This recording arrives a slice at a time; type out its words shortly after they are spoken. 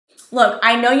Look,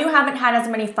 I know you haven't had as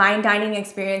many fine dining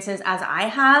experiences as I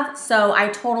have, so I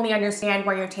totally understand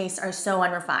why your tastes are so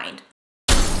unrefined.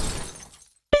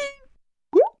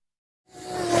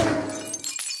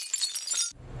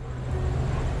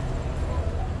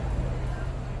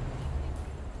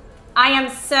 I am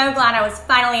so glad I was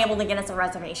finally able to get us a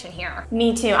reservation here.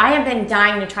 Me too. I have been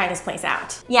dying to try this place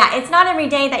out. Yeah, it's not every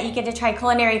day that you get to try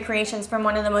culinary creations from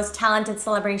one of the most talented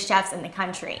celebrity chefs in the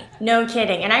country. No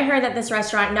kidding. And I heard that this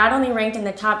restaurant not only ranked in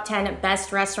the top 10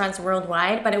 best restaurants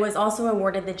worldwide, but it was also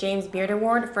awarded the James Beard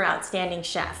Award for Outstanding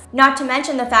Chef. Not to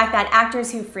mention the fact that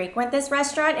actors who frequent this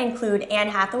restaurant include Anne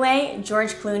Hathaway,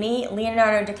 George Clooney,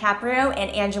 Leonardo DiCaprio, and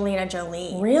Angelina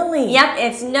Jolie. Really? Yep,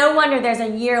 it's no wonder there's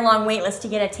a year-long waitlist to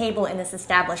get a table in this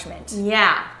establishment.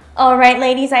 Yeah. All right,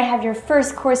 ladies, I have your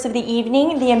first course of the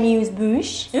evening, the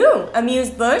amuse-bouche. Ooh,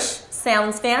 amuse-bouche?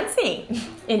 Sounds fancy.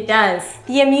 It does.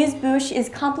 The amuse-bouche is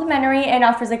complimentary and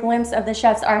offers a glimpse of the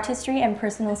chef's artistry and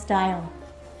personal style.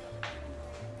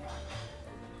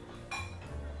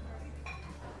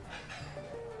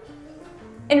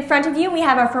 In front of you, we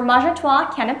have our fromage à trois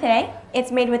canapé.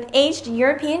 It's made with aged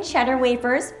European cheddar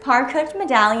wafers, par-cooked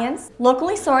medallions,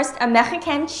 locally sourced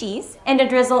American cheese, and a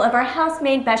drizzle of our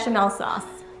house-made bechamel sauce.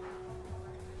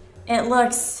 It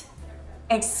looks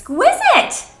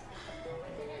exquisite!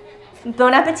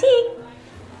 Bon appetit!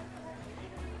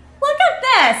 Look at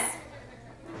this!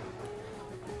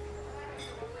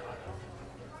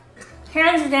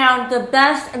 Hands down, the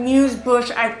best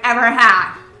amuse-bouche I've ever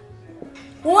had.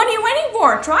 What are you waiting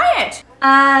for? Try it!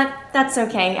 That's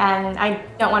okay, and I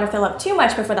don't want to fill up too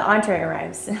much before the entree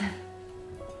arrives.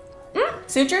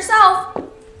 Suit yourself.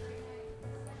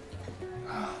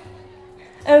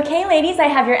 Okay, ladies, I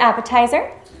have your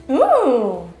appetizer.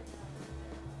 Ooh!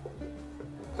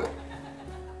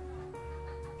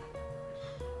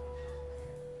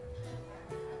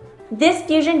 This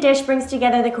fusion dish brings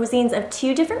together the cuisines of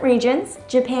two different regions,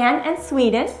 Japan and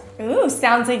Sweden. Ooh,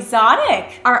 sounds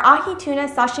exotic. Our ahi tuna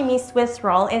sashimi Swiss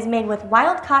roll is made with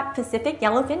wild-caught Pacific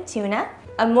yellowfin tuna,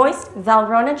 a moist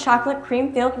Valrhona chocolate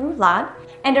cream-filled roulade,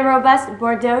 and a robust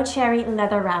Bordeaux cherry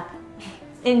leather wrap.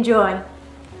 Enjoy.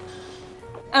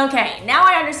 Okay, now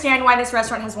I understand why this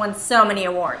restaurant has won so many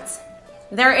awards.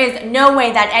 There is no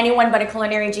way that anyone but a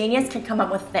culinary genius could come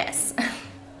up with this.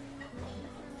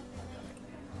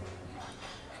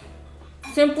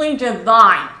 Simply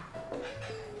divine.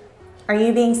 Are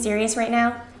you being serious right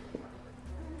now?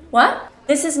 What?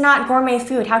 This is not gourmet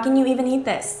food. How can you even eat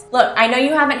this? Look, I know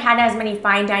you haven't had as many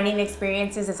fine dining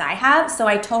experiences as I have, so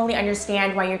I totally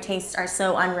understand why your tastes are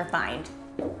so unrefined.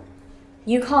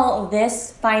 You call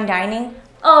this fine dining?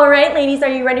 All right, ladies, are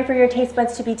you ready for your taste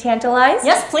buds to be tantalized?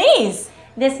 Yes, please.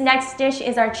 This next dish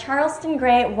is our Charleston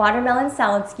Gray watermelon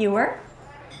salad skewer.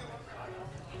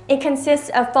 It consists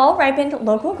of fall-ripened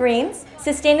local greens,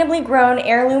 sustainably grown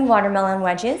heirloom watermelon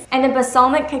wedges, and a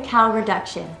balsamic cacao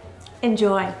reduction.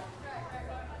 Enjoy.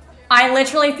 I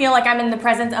literally feel like I'm in the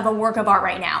presence of a work of art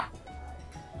right now.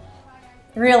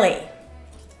 Really.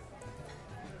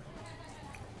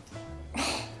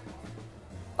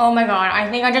 Oh my god, I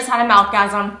think I just had a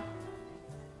mouthgasm.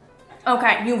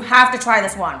 Okay, you have to try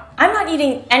this one. I'm not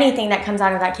eating anything that comes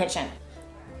out of that kitchen.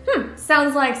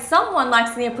 Sounds like someone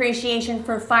lacks the appreciation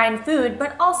for fine food,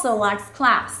 but also lacks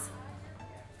class.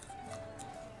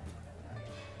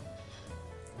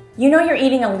 You know you're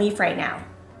eating a leaf right now.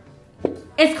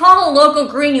 It's called a local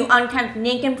green, you unkempt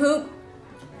nincompoop.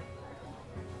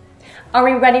 Are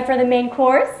we ready for the main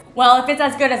course? Well, if it's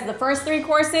as good as the first three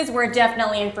courses, we're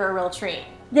definitely in for a real treat.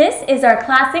 This is our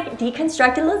classic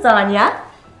deconstructed lasagna.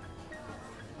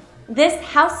 This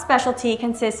house specialty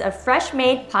consists of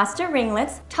fresh-made pasta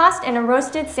ringlets tossed in a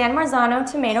roasted San Marzano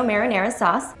tomato marinara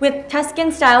sauce with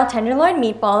Tuscan-style tenderloin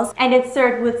meatballs, and it's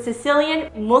served with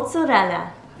Sicilian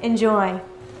mozzarella. Enjoy.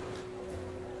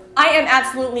 I am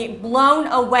absolutely blown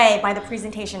away by the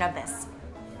presentation of this.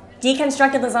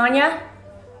 Deconstructed lasagna?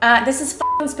 This is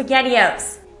f***ing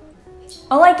SpaghettiOs.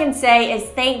 All I can say is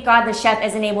thank God the chef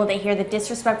isn't able to hear the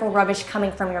disrespectful rubbish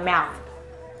coming from your mouth.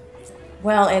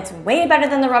 Well, it's way better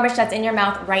than the rubbish that's in your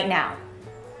mouth right now.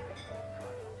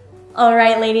 All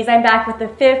right, ladies, I'm back with the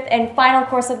fifth and final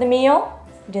course of the meal,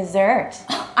 dessert.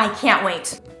 I can't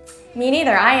wait. Me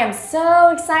neither, I am so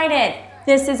excited.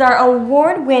 This is our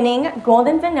award-winning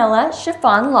golden vanilla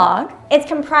chiffon log. It's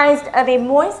comprised of a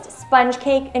moist sponge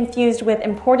cake infused with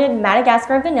imported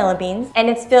Madagascar vanilla beans, and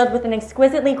it's filled with an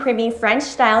exquisitely creamy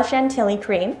French-style chantilly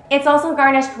cream. It's also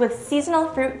garnished with seasonal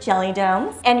fruit jelly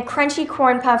domes and crunchy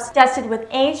corn puffs dusted with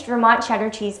aged Vermont cheddar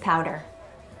cheese powder.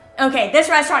 Okay, this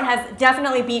restaurant has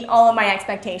definitely beat all of my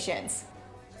expectations.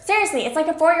 Seriously, it's like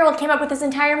a 4-year-old came up with this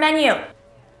entire menu.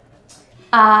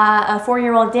 A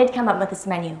 4-year-old did come up with this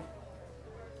menu.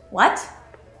 What?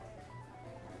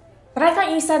 But I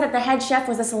thought you said that the head chef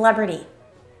was a celebrity.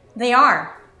 They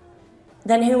are.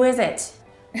 Then who is it?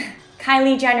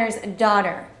 Kylie Jenner's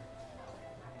daughter.